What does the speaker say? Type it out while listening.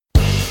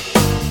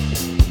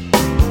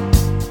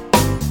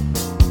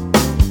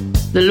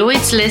the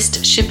Lloyd's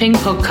List Shipping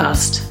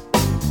Podcast.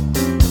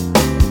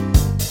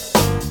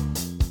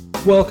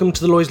 Welcome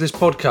to the Lloyd's List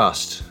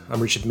Podcast. I'm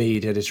Richard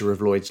Mead, editor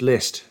of Lloyd's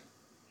List.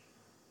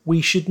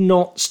 We should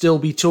not still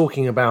be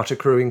talking about a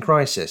crewing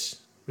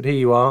crisis, but here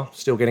you are,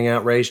 still getting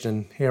outraged,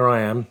 and here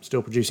I am,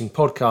 still producing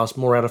podcasts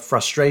more out of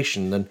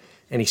frustration than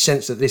any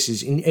sense that this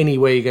is in any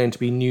way going to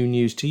be new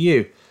news to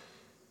you.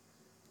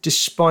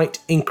 Despite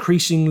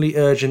increasingly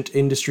urgent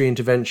industry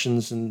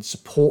interventions and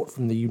support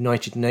from the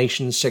United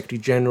Nations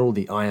Secretary-General,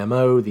 the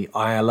IMO, the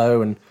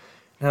ILO, and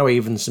now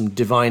even some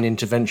divine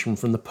intervention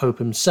from the Pope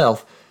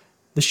himself,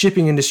 the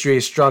shipping industry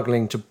is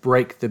struggling to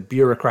break the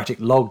bureaucratic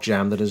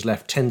logjam that has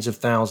left tens of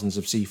thousands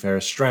of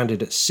seafarers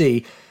stranded at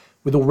sea,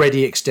 with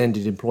already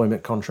extended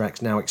employment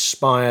contracts now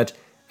expired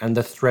and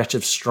the threat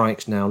of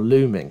strikes now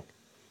looming.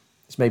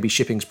 This may be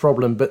shipping's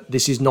problem, but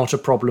this is not a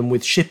problem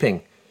with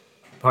shipping.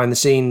 Behind the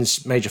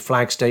scenes, major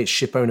flag states,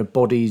 ship owner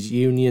bodies,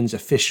 unions,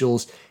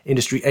 officials,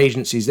 industry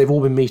agencies, they've all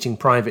been meeting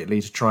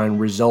privately to try and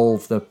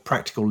resolve the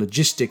practical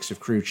logistics of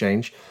crew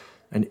change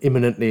and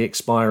imminently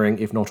expiring,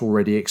 if not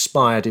already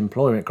expired,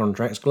 employment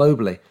contracts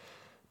globally.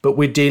 But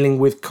we're dealing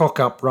with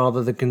cock-up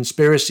rather than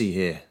conspiracy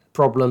here.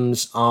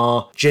 Problems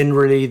are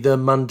generally the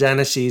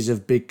mundanities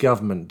of big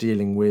government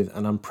dealing with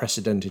an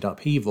unprecedented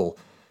upheaval.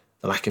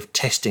 The lack of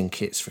testing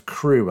kits for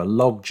crew, a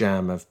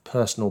logjam of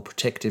personal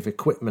protective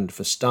equipment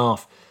for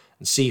staff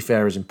and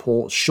seafarers in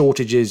ports,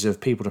 shortages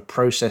of people to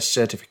process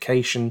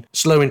certification,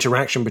 slow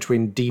interaction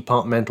between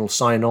departmental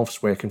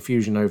sign-offs where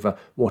confusion over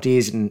what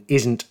is and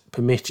isn't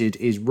permitted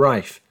is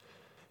rife.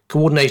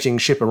 Coordinating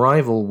ship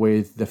arrival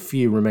with the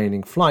few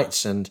remaining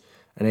flights and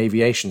an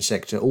aviation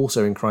sector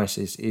also in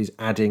crisis is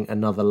adding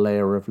another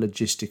layer of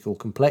logistical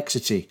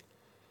complexity.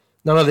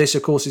 None of this,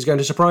 of course, is going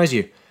to surprise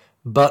you,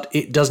 but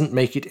it doesn't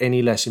make it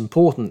any less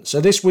important. So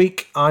this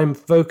week, I'm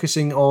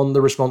focusing on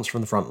the response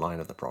from the front line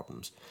of the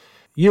problems.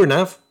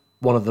 Euronav,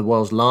 one of the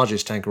world's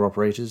largest tanker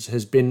operators,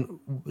 has been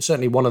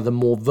certainly one of the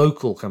more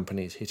vocal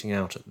companies hitting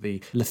out at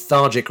the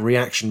lethargic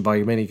reaction by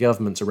many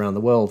governments around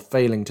the world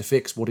failing to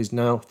fix what is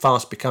now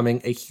fast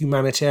becoming a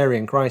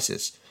humanitarian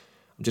crisis.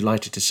 I'm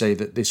delighted to say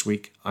that this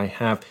week I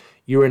have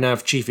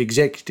Euronav Chief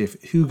Executive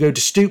Hugo de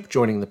Stoop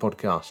joining the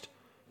podcast.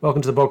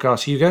 Welcome to the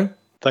podcast, Hugo.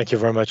 Thank you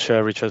very much,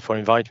 Richard, for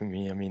inviting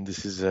me. I mean,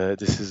 this is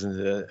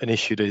an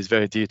issue that is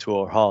very dear to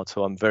our heart,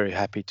 so I'm very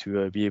happy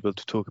to be able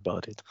to talk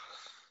about it.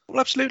 Well,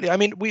 absolutely. I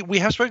mean, we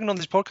have spoken on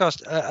this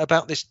podcast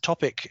about this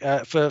topic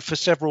for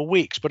several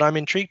weeks, but I'm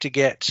intrigued to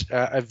get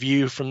a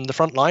view from the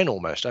front line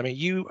almost. I mean,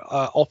 you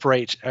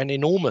operate an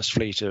enormous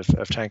fleet of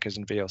tankers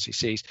and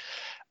VLCCs.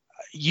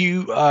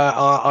 You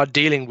are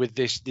dealing with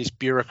this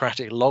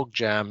bureaucratic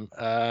logjam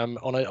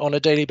on a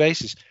daily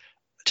basis.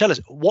 Tell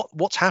us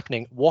what's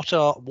happening. What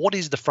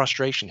is the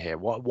frustration here?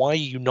 Why are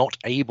you not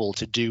able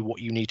to do what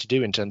you need to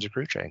do in terms of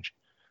crew change?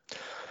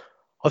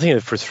 I think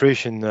the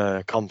frustration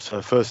comes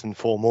first and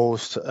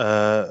foremost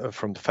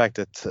from the fact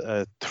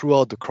that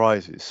throughout the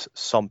crisis,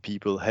 some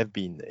people have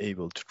been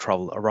able to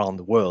travel around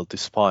the world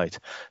despite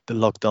the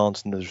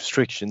lockdowns and the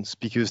restrictions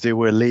because they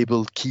were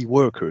labeled key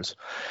workers.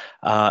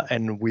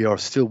 And we are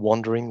still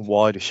wondering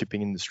why the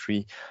shipping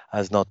industry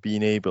has not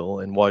been able,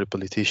 and why the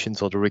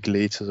politicians or the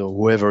regulators or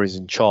whoever is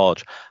in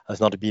charge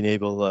has not been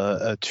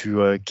able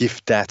to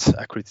give that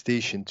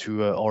accreditation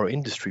to our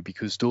industry,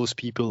 because those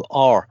people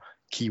are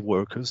key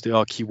workers. They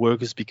are key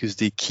workers because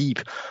they keep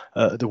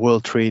the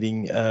world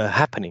trading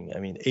happening. I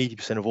mean,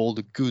 80% of all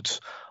the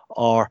goods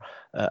are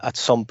at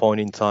some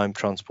point in time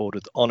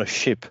transported on a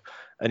ship.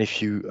 And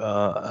if you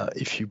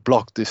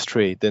block this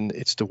trade, then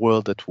it's the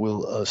world that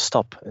will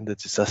stop. And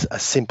it's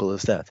as simple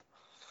as that.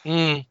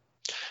 And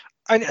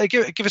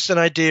give us an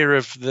idea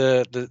of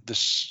the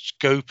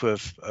scope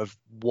of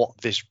what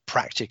this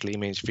practically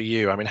means for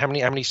you. I mean, how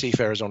many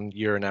seafarers on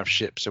Euronav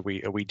ships are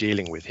we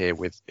dealing with here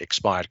with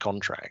expired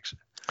contracts?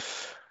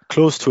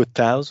 Close to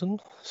 1,000,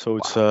 so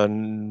it's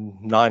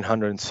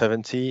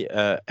 970.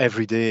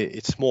 Every day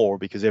it's more,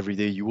 because every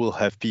day you will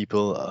have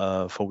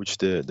people for which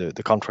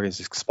the contract is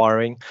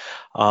expiring.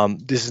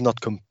 This is not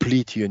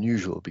completely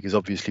unusual, because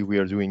obviously we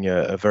are doing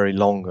a very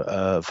long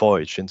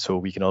voyage, and so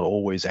we cannot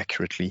always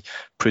accurately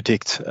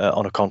predict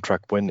on a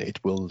contract when it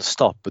will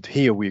stop. But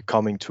here we're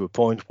coming to a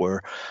point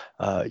where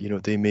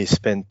they may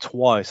spend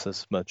twice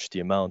as much the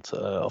amount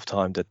of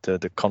time that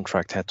the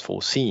contract had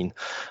foreseen.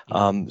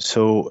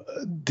 So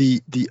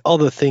the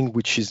other thing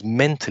which is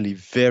mentally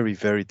very,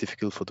 very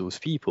difficult for those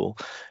people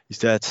is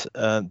that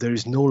there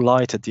is no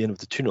light at the end of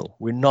the tunnel.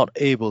 We're not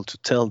able to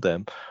tell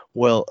them,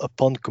 well,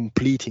 upon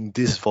completing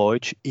this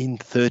voyage in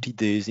 30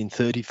 days, in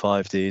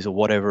 35 days, or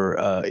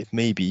whatever it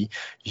may be,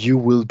 you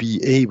will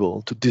be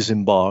able to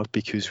disembark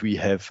because we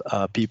have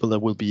people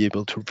that will be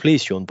able to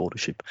replace you on board a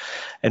ship.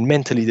 And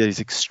mentally, that is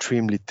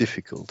extremely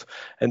difficult.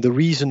 And the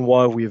reason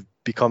why we've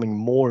becoming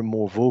more and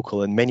more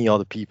vocal, and many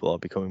other people are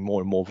becoming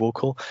more and more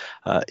vocal,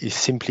 is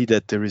simply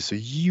that there is a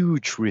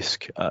huge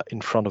risk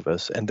in front of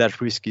us. And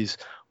that risk is,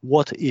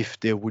 what if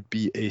there would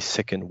be a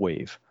second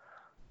wave?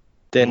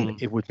 Then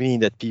it would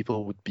mean that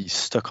people would be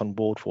stuck on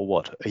board for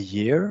what, a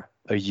year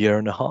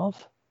and a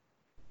half?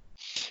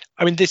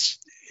 I mean, this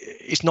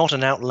it's not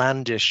an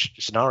outlandish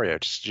scenario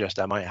to suggest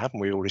that might happen.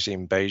 We've already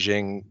seen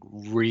Beijing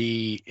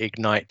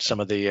reignite some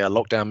of the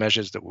lockdown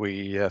measures that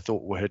we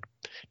thought had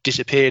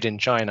disappeared in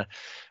China.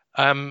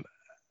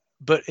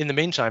 But in the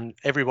meantime,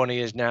 everybody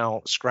is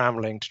now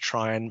scrambling to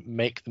try and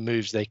make the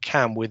moves they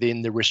can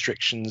within the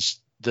restrictions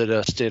that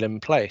are still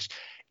in place.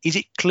 Is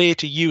it clear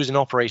to you as an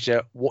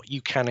operator what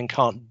you can and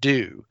can't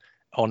do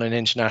on an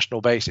international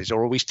basis,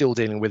 or are we still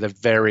dealing with a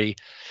very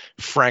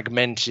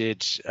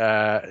fragmented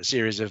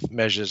series of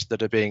measures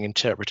that are being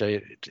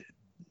interpreted,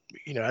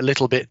 a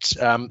little bit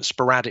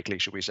sporadically,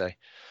 should we say?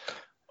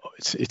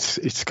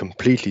 It's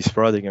completely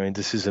sporadic. I mean,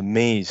 this is a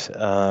maze.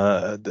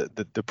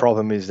 The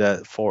problem is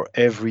that for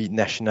every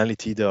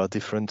nationality there are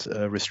different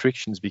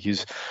restrictions,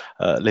 because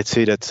let's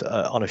say that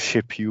on a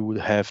ship you would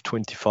have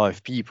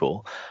 25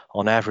 people.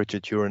 On average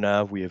at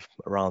Euronav we have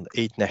around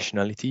 8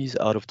 nationalities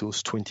out of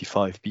those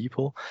 25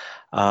 people.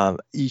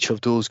 Each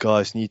of those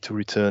guys need to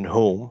return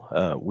home,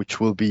 which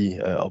will be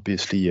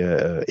obviously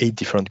 8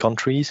 different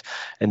countries,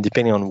 and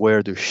depending on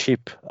where the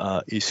ship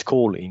is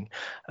calling,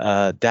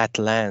 that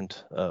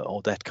land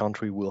or that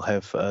country will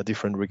have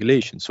different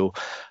regulations. So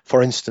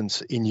for instance,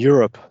 in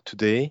Europe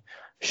today,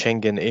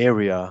 Schengen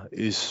area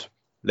is,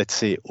 let's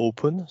say,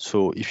 open.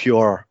 So if you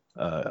are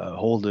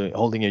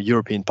holding a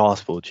European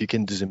passport, you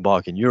can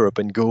disembark in Europe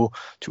and go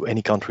to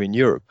any country in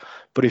Europe.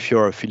 But if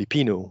you're a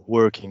Filipino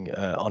working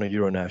on a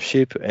Euronav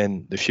ship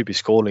and the ship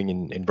is calling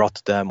in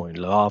Rotterdam or in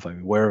Le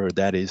Havre, wherever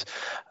that is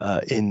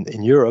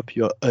in Europe,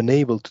 you're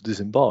unable to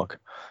disembark,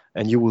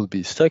 and you will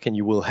be stuck, and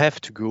you will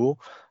have to go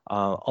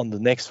on the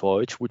next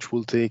voyage, which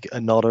will take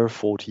another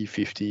 40,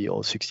 50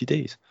 or 60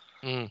 days.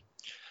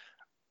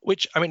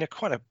 Which, I mean, are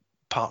quite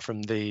apart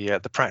from the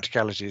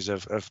practicalities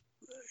of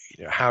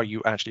how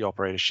you actually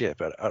operate a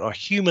ship, at a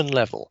human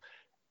level,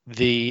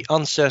 the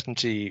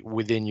uncertainty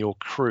within your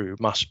crew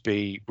must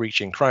be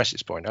reaching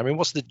crisis point. I mean,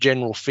 what's the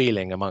general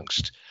feeling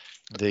amongst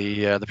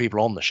the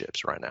people on the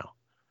ships right now?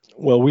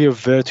 Well, we are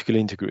vertically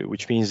integrated,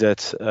 which means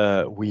that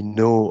we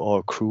know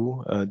our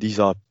crew. These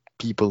are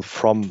people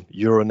from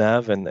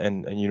Euronav,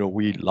 and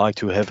we like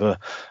to have a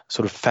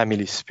sort of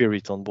family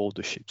spirit on board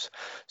the ships.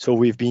 So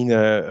we've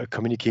been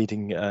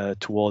communicating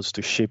towards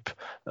the ship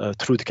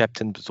through the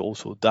captain, but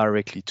also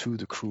directly to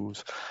the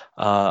crews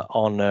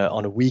on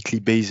a weekly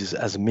basis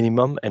as a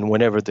minimum, and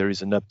whenever there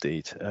is an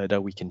update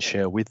that we can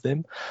share with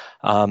them.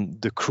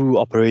 The crew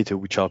operator,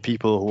 which are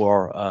people who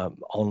are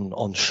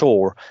on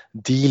shore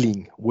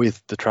dealing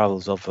with the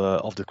travels of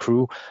the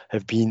crew,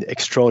 have been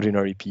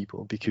extraordinary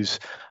people, because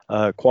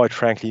quite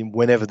frankly,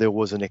 whenever there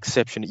was an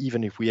exception,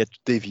 even if we had to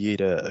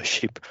deviate a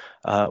ship,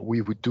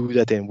 we would do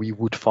that, and we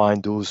would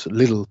find those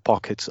little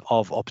pockets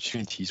of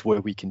opportunities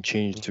where we can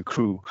change the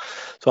crew.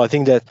 So I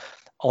think that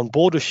on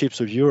board the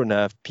ships of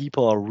Euronav,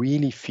 people are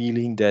really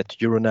feeling that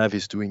Euronav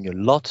is doing a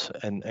lot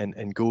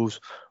and goes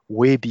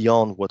way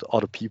beyond what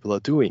other people are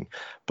doing.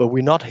 But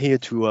we're not here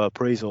to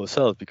praise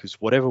ourselves, because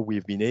whatever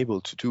we've been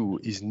able to do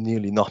is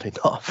nearly not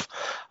enough.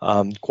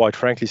 Quite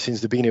frankly,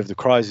 since the beginning of the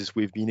crisis,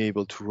 we've been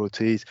able to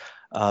rotate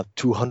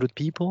 200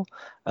 people,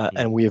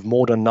 and we have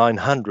more than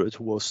 900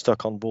 who are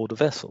stuck on board the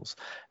vessels,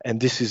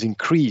 and this is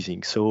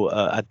increasing. So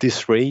at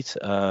this rate,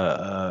 in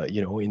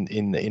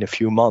a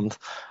few months,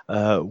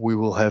 we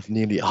will have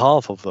nearly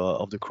half of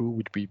the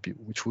crew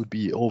which would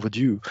be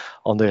overdue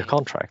on their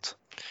contracts.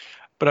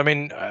 But I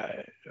mean,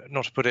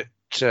 not to put it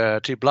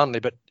too bluntly,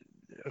 but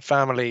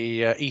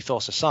family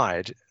ethos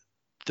aside,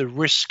 the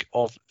risk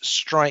of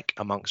strike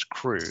amongst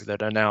crew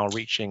that are now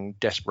reaching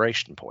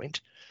desperation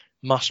point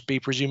must be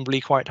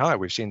presumably quite high.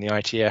 We've seen the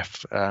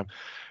ITF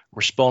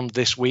respond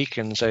this week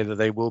and say that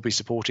they will be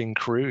supporting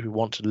crew who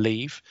want to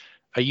leave.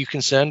 Are you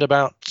concerned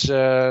about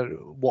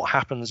what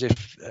happens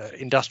if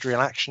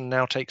industrial action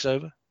now takes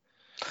over?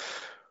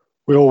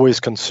 We're always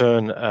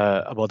concerned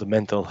about the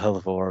mental health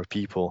of our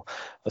people.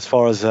 As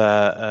far as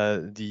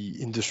the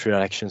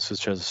industrial action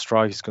such as a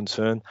strike is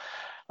concerned,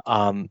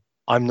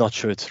 I'm not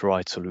sure it's the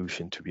right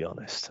solution, to be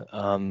honest.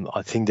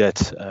 I think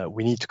that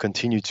we need to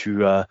continue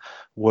to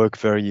work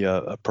very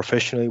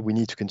professionally. We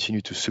need to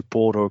continue to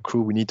support our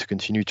crew. We need to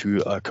continue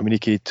to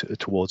communicate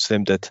towards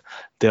them that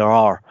there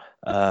are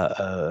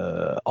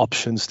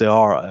options, there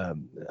are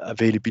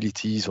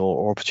availabilities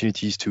or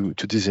opportunities to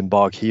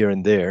disembark here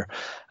and there.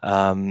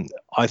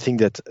 I think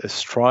that a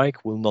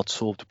strike will not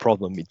solve the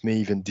problem. It may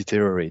even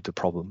deteriorate the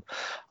problem.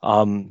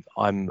 I'm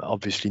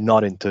obviously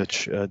not in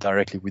touch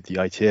directly with the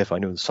ITF. I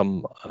know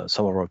some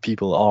of our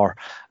people are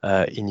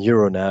in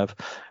Euronav,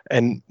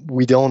 and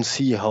we don't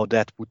see how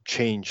that would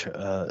change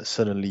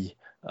suddenly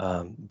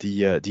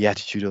the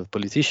attitude of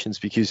politicians,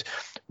 because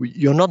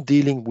you're not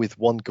dealing with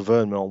one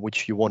government on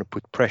which you want to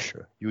put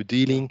pressure. You're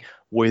dealing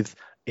with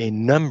a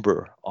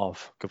number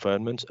of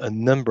governments, a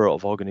number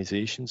of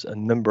organizations, a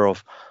number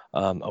of,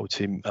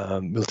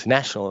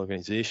 multinational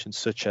organizations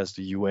such as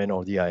the UN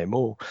or the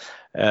IMO.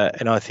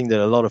 And I think that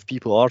a lot of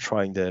people are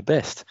trying their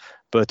best,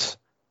 but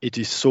it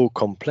is so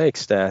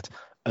complex that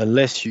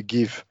unless you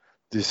give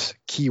this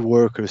key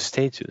worker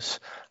status,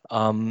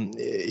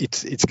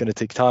 it's going to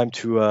take time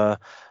to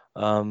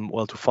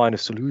to find a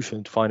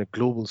solution, to find a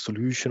global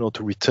solution, or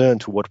to return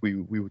to what we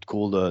would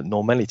call the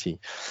normality.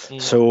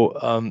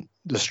 So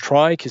the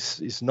strike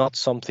is not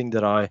something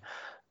that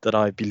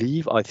I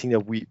believe. I think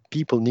that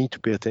people need to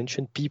pay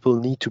attention. People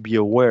need to be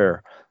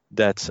aware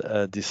that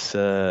this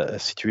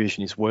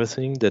situation is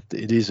worsening, that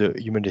it is a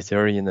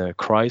humanitarian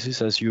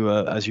crisis, as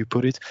you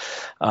put it,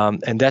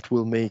 and that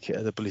will make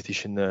the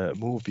politician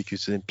move,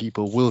 because then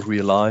people will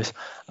realize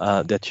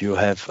that you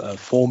have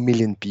 4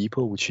 million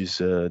people, which is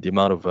the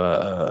amount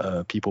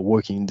of people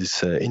working in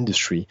this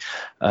industry,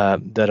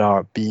 that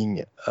are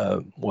being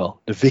the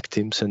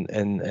victims,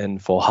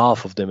 and for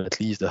half of them at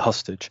least the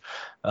hostage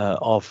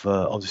of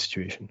the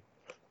situation.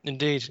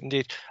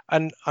 Indeed.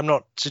 And I'm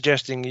not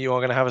suggesting you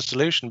are going to have a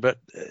solution, but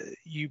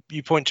you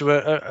point to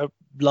a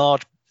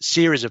large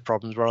series of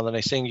problems rather than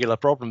a singular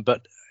problem.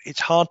 But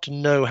it's hard to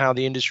know how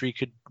the industry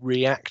could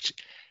react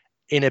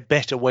in a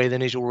better way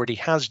than it already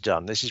has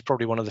done. This is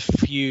probably one of the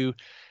few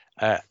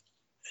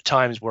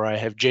times where I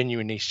have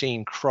genuinely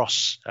seen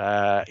cross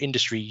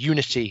industry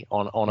unity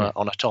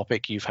on a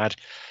topic. You've had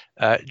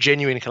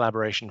genuine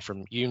collaboration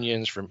from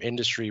unions, from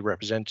industry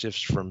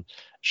representatives, from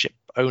ship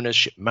owners,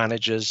 ship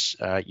managers.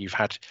 You've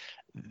had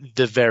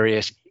the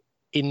various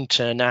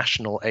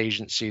international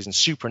agencies and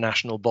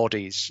supranational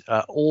bodies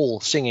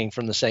all singing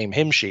from the same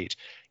hymn sheet.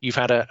 You've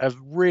had a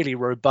really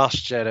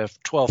robust set of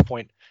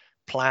 12-point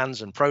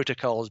plans and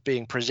protocols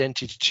being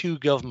presented to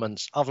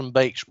governments,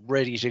 oven-baked,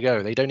 ready to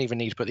go. They don't even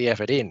need to put the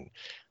effort in.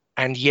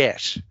 And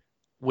yet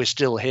we're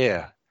still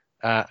here.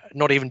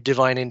 Not even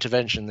divine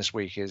intervention this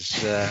week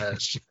is,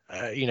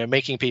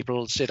 making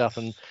people sit up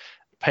and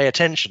pay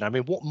attention. I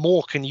mean, what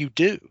more can you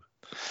do?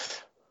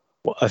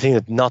 Well, I think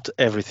that not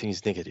everything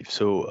is negative.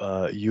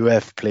 So you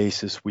have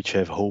places which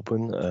have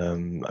opened.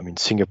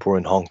 Singapore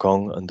and Hong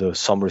Kong, under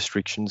some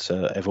restrictions,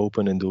 have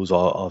opened, and those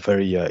are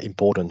very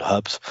important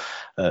hubs.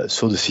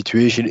 So the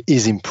situation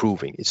is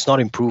improving. It's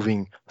not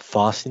improving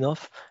fast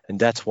enough, and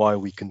that's why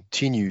we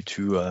continue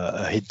to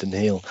hit the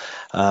nail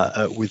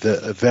with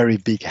a very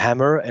big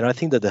hammer. And I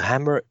think that the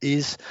hammer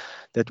is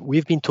that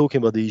we've been talking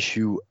about the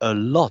issue a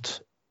lot,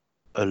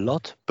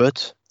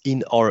 but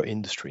in our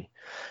industry.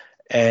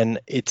 And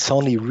it's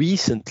only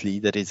recently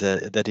that it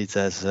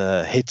has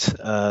hit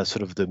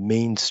sort of the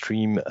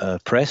mainstream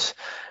press,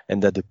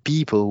 and that the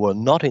people who are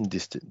not in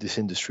this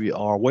industry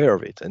are aware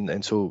of it.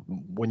 And so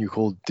when you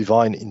call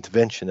divine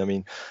intervention, I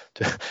mean,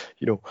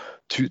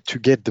 to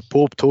get the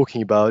Pope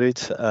talking about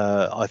it,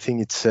 I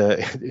think it's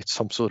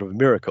some sort of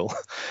miracle,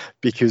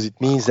 because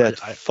it means that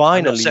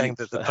finally. I'm not saying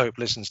that the Pope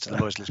listens to the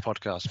Loyalist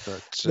podcast,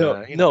 but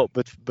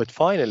but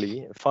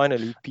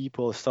finally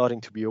people are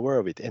starting to be aware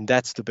of it, and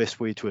that's the best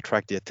way to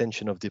attract the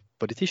attention of the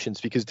politicians,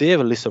 because they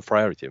have a list of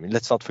priority. I mean,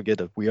 let's not forget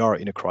that we are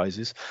in a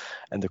crisis,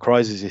 and the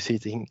crisis is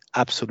hitting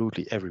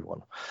absolutely everyone.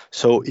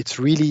 So it's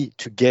really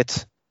to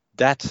get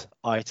that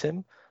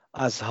item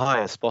as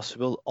high as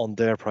possible on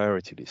their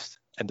priority list.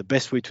 And the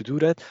best way to do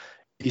that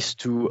is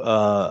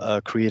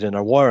to create an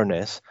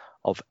awareness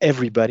of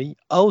everybody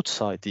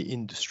outside the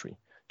industry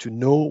to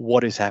know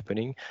what is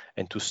happening,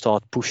 and to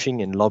start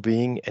pushing and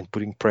lobbying and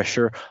putting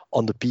pressure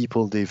on the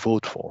people they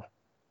vote for.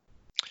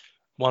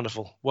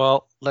 Wonderful.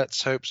 Well,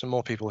 let's hope some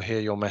more people hear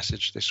your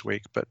message this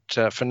week.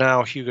 But for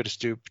now, Hugo de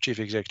Stoop, Chief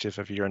Executive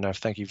of Euronav,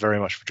 thank you very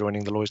much for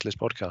joining the Loyalist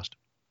podcast.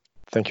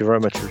 Thank you very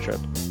much, Richard.